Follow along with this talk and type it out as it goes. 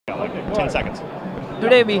10 seconds.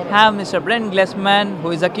 Today we have Mr. Brent Glessman, who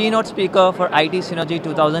is a keynote speaker for IT Synergy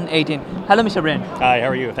 2018. Hello, Mr. Brent. Hi, how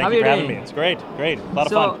are you? Thank you for having me. It's great, a lot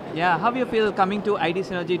of fun. Yeah, how do you feel coming to IT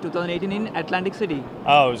Synergy 2018 in Atlantic City?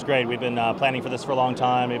 Oh, it was great. We've been planning for this for a long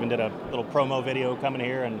time. We even did a little promo video coming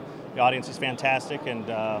here, and the audience is fantastic, and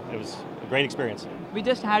it was a great experience. We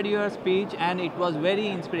just had your speech, and it was very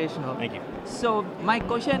inspirational. Thank you. So my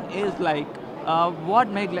question is like, what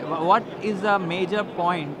is a major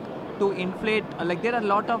point to inflate? Like there are a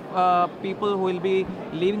lot of people who will be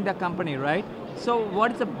leaving the company, right? So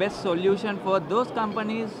what is the best solution for those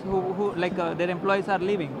companies who their employees are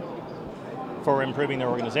leaving? For improving their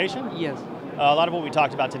organization? Yes. A lot of what we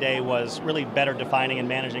talked about today was really better defining and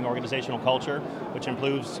managing organizational culture, which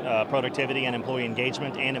improves productivity and employee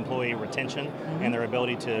engagement and employee retention and their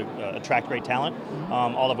ability to attract great talent,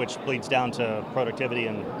 all of which bleeds down to productivity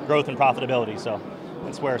and growth and profitability. So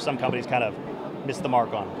that's where some companies kind of miss the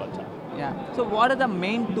mark on. But yeah. So what are the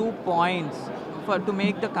main 2 points to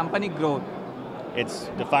make the company grow? It's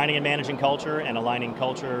defining and managing culture and aligning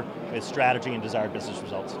culture with strategy and desired business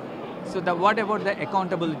results. So what about the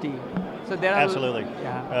accountability? So there are absolutely.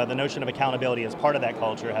 Yeah. The notion of accountability as part of that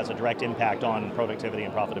culture has a direct impact on productivity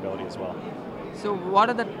and profitability as well. So what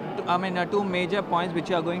are the two major points which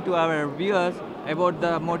you are going to our viewers about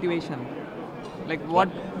the motivation? Like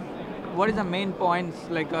what is the main points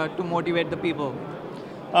to motivate the people?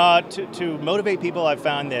 To motivate people, I've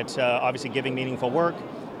found that obviously giving meaningful work,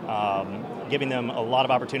 giving them a lot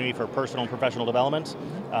of opportunity for personal and professional development,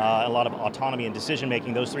 a lot of autonomy and decision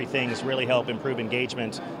making, those 3 things really help improve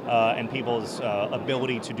engagement and people's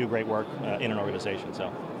ability to do great work in an organization.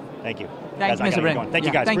 So, thank you. Thanks, Mr. Brent. Thank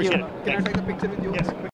you guys, Thank appreciate you. it. Can I take a picture with you? Yes.